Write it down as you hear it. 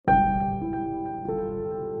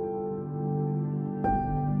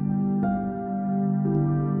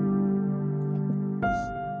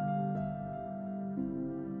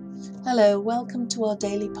Hello, welcome to our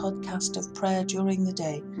daily podcast of prayer during the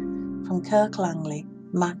day from Kirk Langley,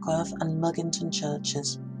 Mackworth and Muggington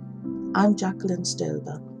churches. I'm Jacqueline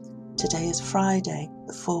Stober. Today is Friday,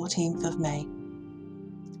 the 14th of May.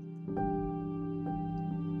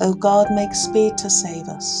 O God, make speed to save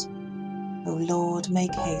us. O Lord,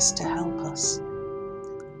 make haste to help us.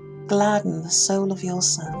 Gladden the soul of your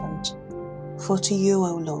servant, for to you,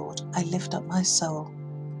 O Lord, I lift up my soul.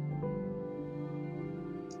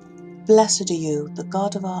 Blessed are you, the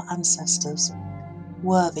God of our ancestors,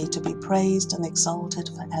 worthy to be praised and exalted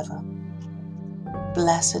forever.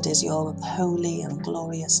 Blessed is your holy and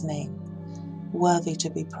glorious name, worthy to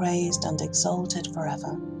be praised and exalted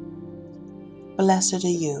forever. Blessed are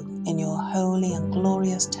you in your holy and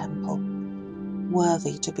glorious temple,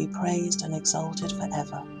 worthy to be praised and exalted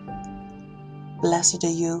forever. Blessed are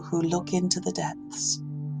you who look into the depths,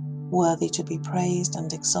 worthy to be praised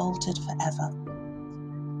and exalted forever.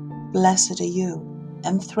 Blessed are you,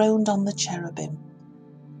 enthroned on the cherubim,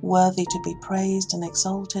 worthy to be praised and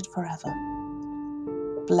exalted forever.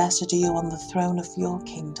 Blessed are you on the throne of your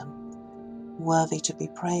kingdom, worthy to be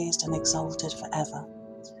praised and exalted forever.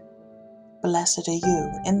 Blessed are you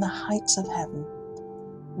in the heights of heaven,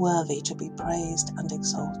 worthy to be praised and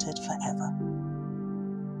exalted forever.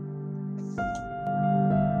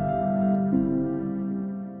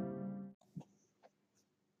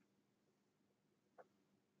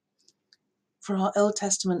 For our Old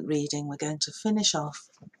Testament reading, we're going to finish off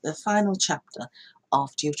the final chapter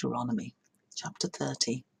of Deuteronomy, chapter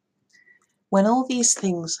 30. When all these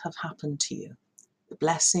things have happened to you, the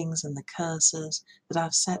blessings and the curses that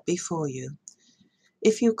I've set before you,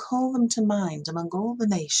 if you call them to mind among all the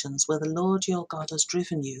nations where the Lord your God has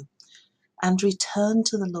driven you, and return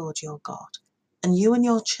to the Lord your God, and you and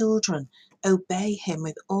your children obey him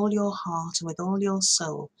with all your heart and with all your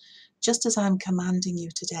soul, just as I am commanding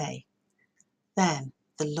you today, then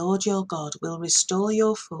the Lord your God will restore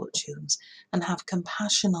your fortunes and have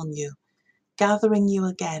compassion on you, gathering you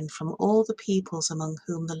again from all the peoples among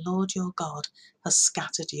whom the Lord your God has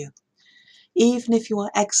scattered you. Even if you are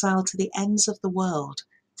exiled to the ends of the world,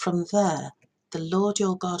 from there the Lord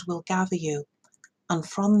your God will gather you, and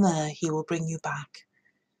from there he will bring you back.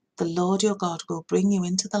 The Lord your God will bring you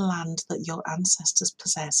into the land that your ancestors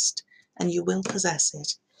possessed, and you will possess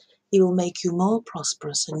it. He will make you more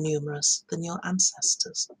prosperous and numerous than your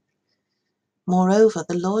ancestors. Moreover,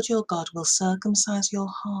 the Lord your God will circumcise your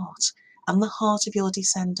heart and the heart of your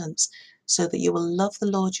descendants, so that you will love the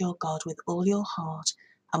Lord your God with all your heart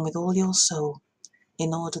and with all your soul,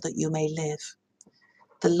 in order that you may live.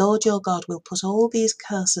 The Lord your God will put all these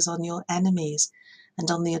curses on your enemies and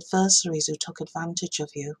on the adversaries who took advantage of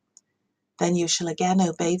you. Then you shall again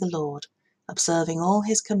obey the Lord, observing all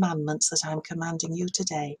his commandments that I am commanding you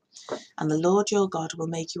today, and the Lord your God will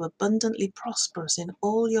make you abundantly prosperous in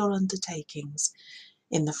all your undertakings,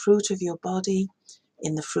 in the fruit of your body,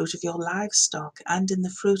 in the fruit of your livestock, and in the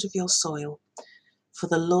fruit of your soil. For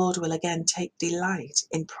the Lord will again take delight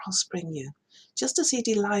in prospering you, just as he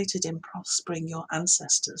delighted in prospering your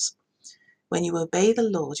ancestors. When you obey the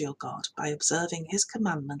Lord your God by observing his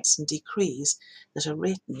commandments and decrees that are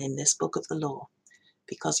written in this book of the law,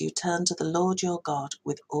 because you turn to the Lord your God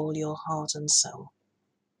with all your heart and soul.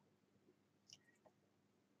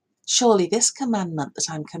 Surely this commandment that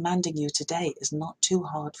I'm commanding you today is not too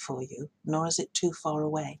hard for you, nor is it too far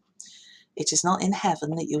away. It is not in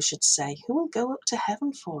heaven that you should say, who will go up to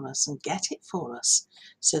heaven for us and get it for us,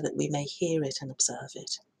 so that we may hear it and observe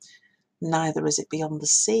it? Neither is it beyond the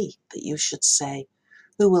sea that you should say,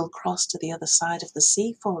 who will cross to the other side of the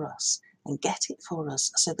sea for us and get it for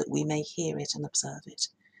us, so that we may hear it and observe it?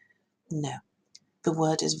 No, the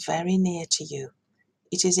word is very near to you.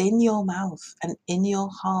 It is in your mouth and in your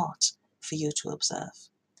heart for you to observe.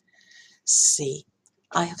 See,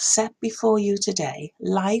 I have set before you today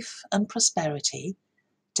life and prosperity,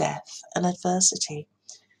 death and adversity.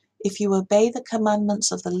 If you obey the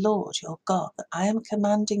commandments of the Lord your God that I am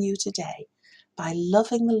commanding you today, by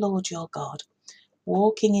loving the Lord your God,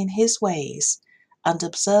 walking in his ways, and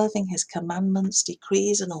observing his commandments,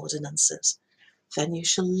 decrees, and ordinances, then you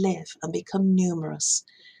shall live and become numerous,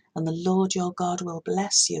 and the Lord your God will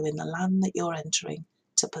bless you in the land that you're entering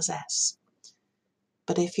to possess.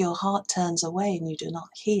 But if your heart turns away and you do not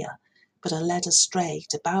hear, but are led astray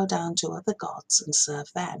to bow down to other gods and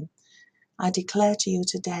serve them, I declare to you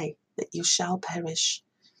today that you shall perish.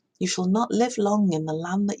 You shall not live long in the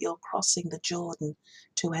land that you're crossing the Jordan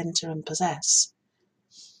to enter and possess.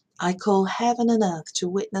 I call heaven and earth to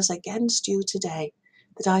witness against you today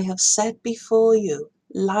that I have set before you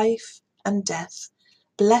life and death,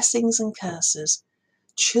 blessings and curses.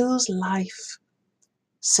 Choose life,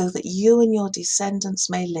 so that you and your descendants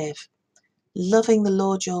may live, loving the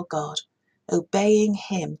Lord your God, obeying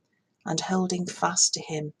him and holding fast to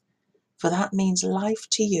him. For that means life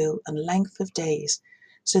to you and length of days,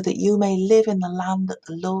 so that you may live in the land that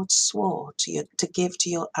the Lord swore to give to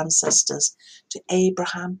your ancestors, to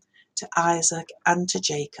Abraham, to Isaac, and to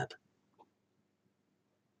Jacob.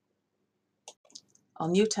 Our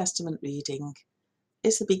New Testament reading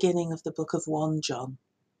is the beginning of the book of 1 John.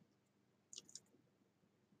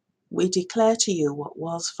 We declare to you what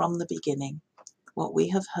was from the beginning, what we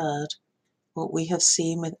have heard, what we have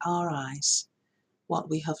seen with our eyes, what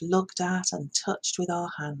we have looked at and touched with our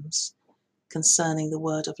hands, concerning the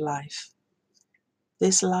word of life.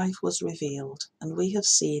 This life was revealed, and we have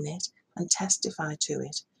seen it and testify to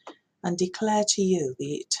it, and declare to you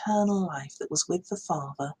the eternal life that was with the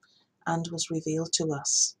Father and was revealed to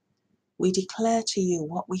us. We declare to you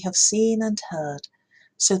what we have seen and heard,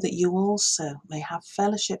 so that you also may have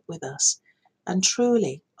fellowship with us. And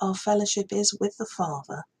truly, our fellowship is with the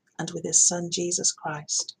Father and with his Son Jesus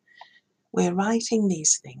Christ. We are writing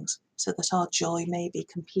these things so that our joy may be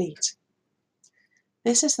complete.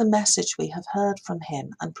 This is the message we have heard from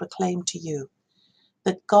him and proclaimed to you,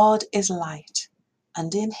 that God is light,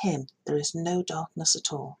 and in him there is no darkness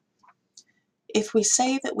at all. If we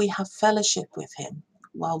say that we have fellowship with him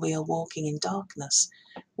while we are walking in darkness,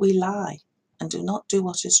 we lie and do not do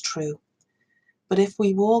what is true. But if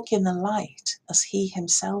we walk in the light, as he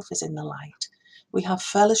himself is in the light, we have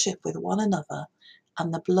fellowship with one another,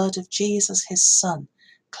 and the blood of Jesus his Son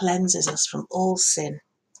cleanses us from all sin.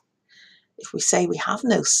 If we say we have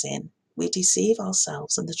no sin, we deceive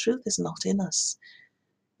ourselves, and the truth is not in us.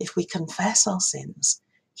 If we confess our sins,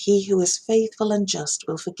 he who is faithful and just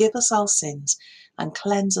will forgive us our sins and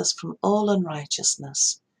cleanse us from all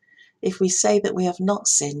unrighteousness. If we say that we have not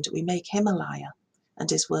sinned, we make him a liar, and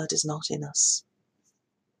his word is not in us.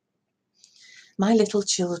 My little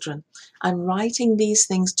children, I'm writing these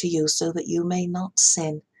things to you so that you may not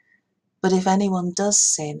sin. But if anyone does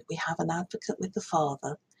sin, we have an advocate with the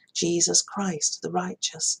Father, Jesus Christ, the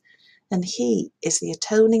righteous, and he is the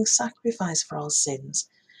atoning sacrifice for our sins,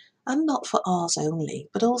 and not for ours only,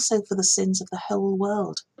 but also for the sins of the whole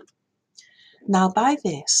world. Now by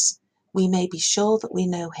this we may be sure that we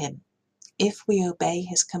know him, if we obey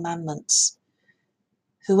his commandments.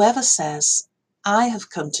 Whoever says, I have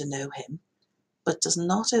come to know him, but does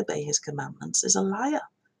not obey his commandments, is a liar,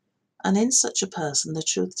 and in such a person the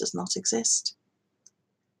truth does not exist.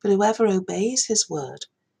 But whoever obeys his word,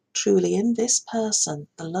 truly in this person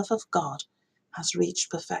the love of God has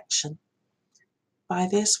reached perfection. By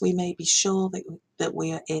this we may be sure that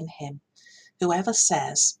we are in him. Whoever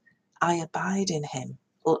says, I abide in him,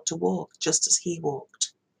 ought to walk just as he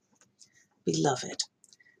walked. Beloved,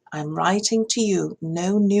 I am writing to you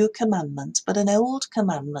no new commandment, but an old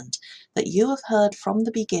commandment that you have heard from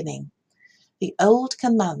the beginning. The old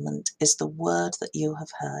commandment is the word that you have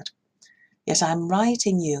heard. Yet I am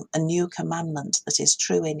writing you a new commandment that is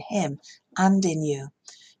true in him and in you,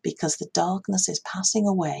 because the darkness is passing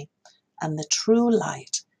away and the true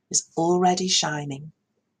light is already shining.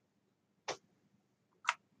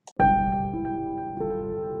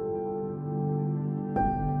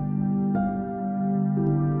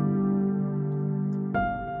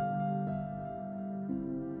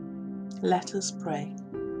 Let us pray.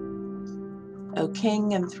 O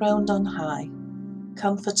King enthroned on high,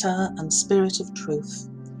 Comforter and Spirit of truth,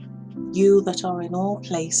 you that are in all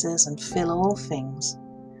places and fill all things,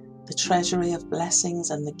 the treasury of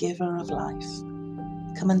blessings and the giver of life,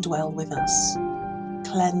 come and dwell with us,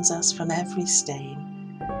 cleanse us from every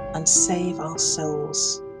stain, and save our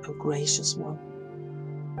souls, O gracious one.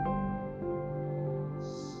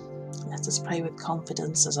 Let us pray with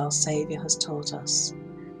confidence as our Saviour has taught us.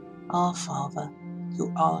 Our Father,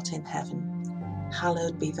 who art in heaven,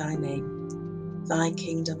 hallowed be thy name. Thy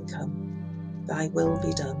kingdom come, thy will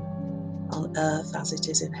be done, on earth as it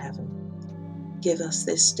is in heaven. Give us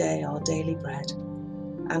this day our daily bread,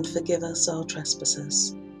 and forgive us our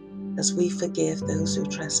trespasses, as we forgive those who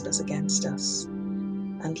trespass against us.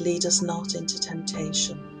 And lead us not into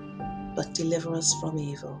temptation, but deliver us from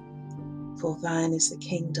evil. For thine is the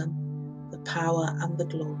kingdom, the power and the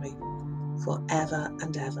glory, for ever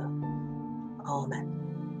and ever. Amen.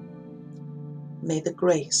 May the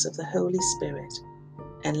grace of the Holy Spirit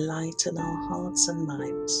enlighten our hearts and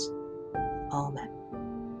minds. Amen.